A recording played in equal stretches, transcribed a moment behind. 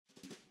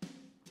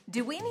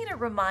Do we need a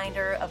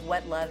reminder of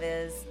what love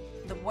is?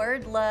 The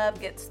word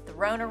love gets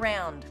thrown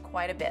around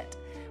quite a bit.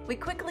 We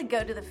quickly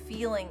go to the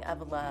feeling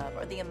of love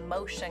or the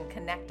emotion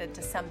connected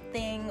to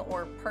something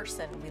or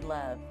person we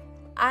love.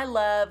 I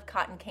love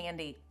cotton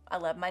candy. I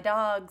love my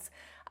dogs.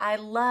 I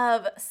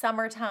love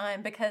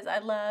summertime because I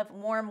love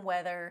warm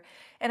weather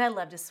and I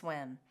love to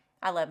swim.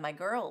 I love my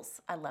girls.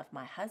 I love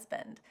my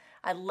husband.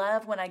 I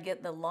love when I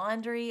get the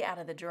laundry out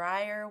of the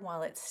dryer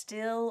while it's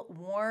still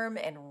warm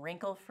and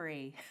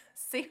wrinkle-free.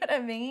 See what I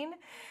mean?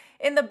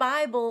 In the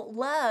Bible,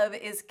 love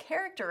is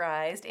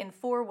characterized in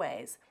 4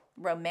 ways: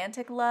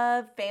 romantic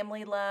love,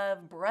 family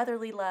love,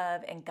 brotherly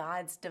love, and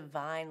God's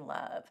divine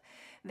love.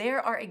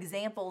 There are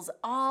examples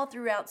all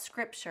throughout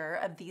Scripture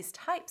of these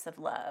types of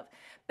love,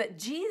 but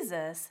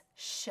Jesus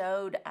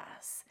showed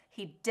us.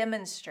 He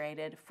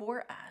demonstrated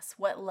for us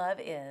what love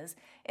is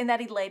in that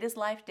he laid his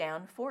life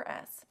down for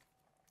us.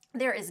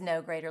 There is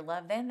no greater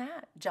love than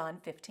that. John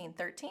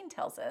 15:13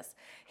 tells us.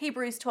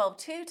 Hebrews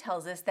 12:2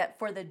 tells us that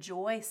for the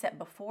joy set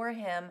before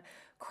him,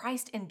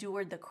 Christ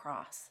endured the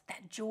cross.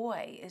 That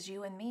joy is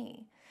you and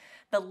me.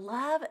 The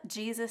love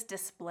Jesus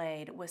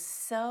displayed was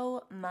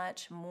so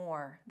much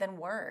more than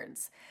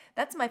words.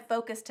 That's my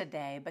focus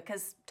today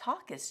because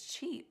talk is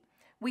cheap.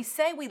 We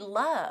say we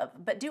love,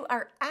 but do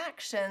our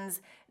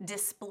actions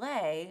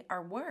display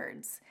our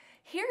words?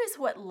 Here is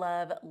what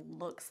love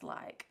looks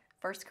like.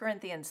 1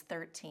 Corinthians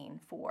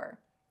 13:4.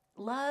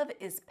 Love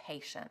is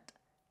patient.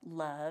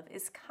 Love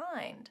is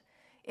kind.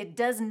 It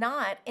does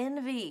not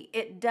envy.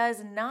 It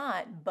does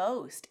not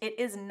boast. It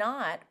is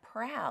not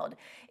proud.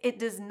 It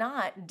does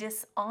not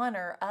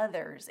dishonor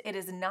others. It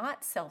is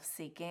not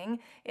self-seeking.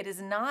 It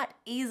is not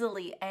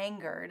easily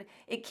angered.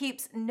 It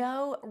keeps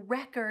no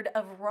record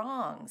of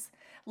wrongs.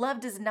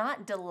 Love does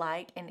not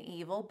delight in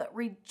evil, but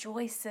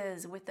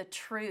rejoices with the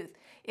truth.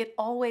 It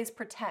always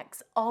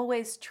protects,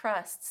 always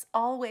trusts,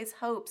 always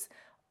hopes,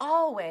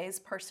 always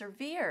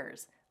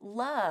perseveres.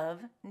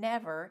 Love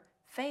never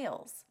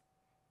fails.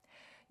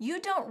 You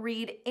don't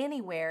read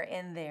anywhere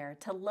in there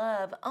to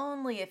love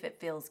only if it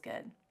feels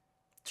good.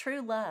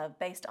 True love,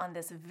 based on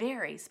this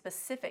very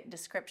specific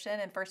description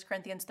in 1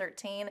 Corinthians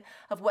 13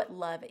 of what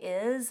love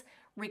is,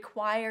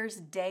 requires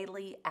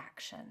daily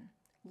action.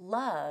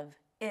 Love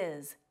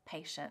is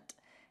patient.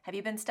 Have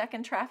you been stuck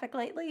in traffic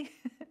lately?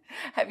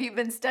 Have you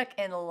been stuck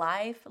in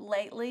life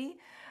lately?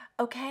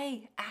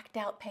 Okay, act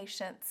out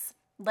patience.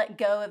 Let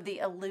go of the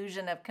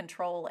illusion of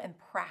control and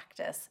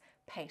practice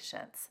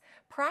patience.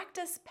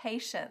 Practice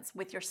patience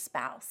with your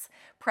spouse.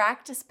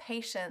 Practice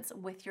patience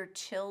with your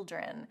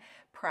children.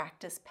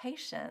 Practice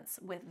patience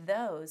with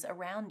those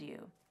around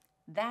you.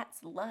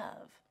 That's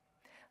love.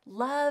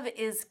 Love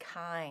is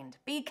kind.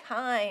 Be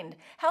kind.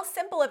 How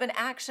simple of an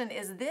action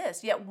is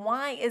this? Yet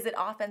why is it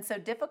often so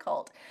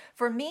difficult?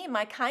 For me,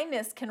 my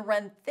kindness can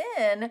run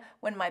thin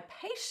when my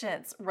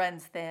patience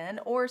runs thin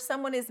or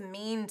someone is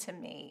mean to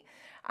me.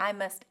 I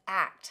must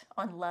act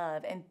on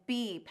love and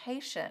be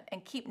patient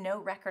and keep no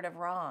record of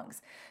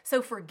wrongs.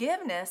 So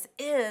forgiveness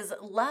is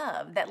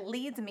love that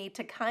leads me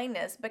to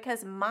kindness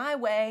because my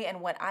way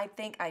and what I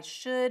think I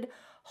should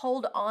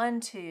hold on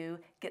to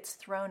gets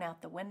thrown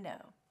out the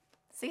window.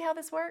 See how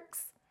this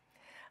works?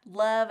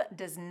 Love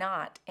does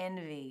not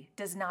envy,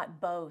 does not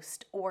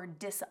boast, or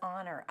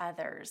dishonor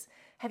others.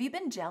 Have you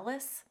been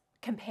jealous,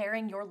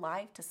 comparing your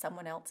life to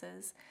someone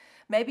else's?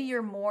 Maybe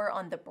you're more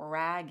on the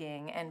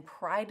bragging and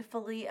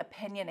pridefully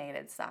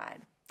opinionated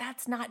side.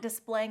 That's not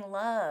displaying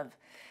love.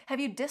 Have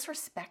you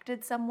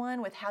disrespected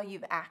someone with how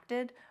you've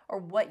acted or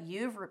what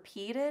you've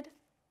repeated?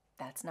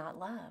 That's not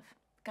love.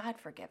 God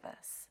forgive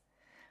us.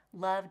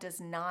 Love does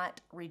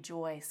not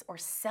rejoice or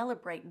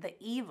celebrate the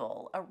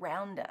evil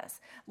around us.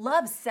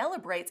 Love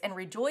celebrates and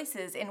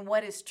rejoices in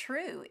what is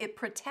true. It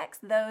protects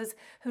those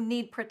who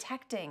need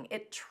protecting.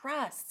 It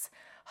trusts,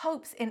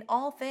 hopes in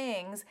all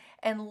things,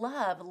 and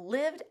love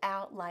lived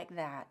out like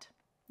that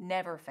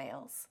never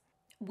fails.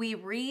 We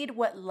read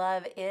what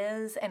love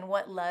is and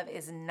what love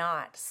is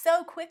not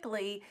so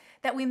quickly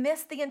that we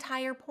miss the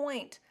entire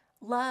point.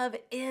 Love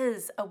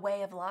is a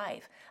way of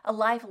life, a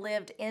life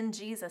lived in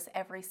Jesus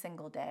every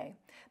single day.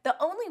 The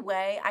only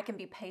way I can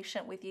be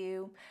patient with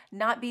you,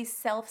 not be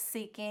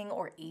self-seeking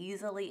or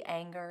easily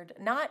angered,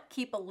 not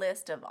keep a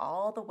list of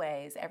all the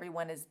ways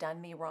everyone has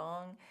done me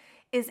wrong,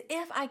 is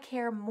if I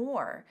care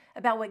more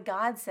about what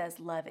God says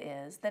love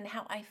is than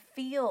how I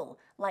feel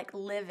like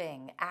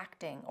living,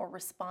 acting, or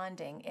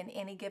responding in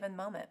any given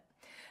moment.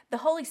 The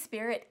Holy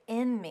Spirit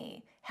in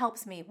me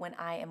helps me when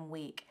I am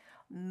weak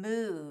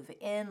move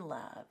in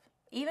love,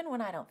 even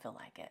when I don't feel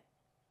like it.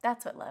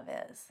 That's what love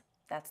is.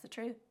 That's the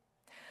truth.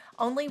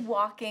 Only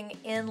walking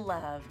in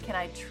love can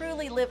I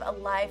truly live a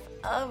life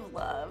of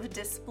love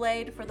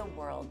displayed for the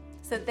world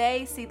so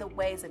they see the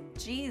ways of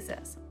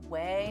Jesus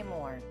way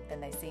more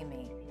than they see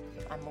me.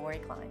 I'm Lori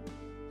Klein.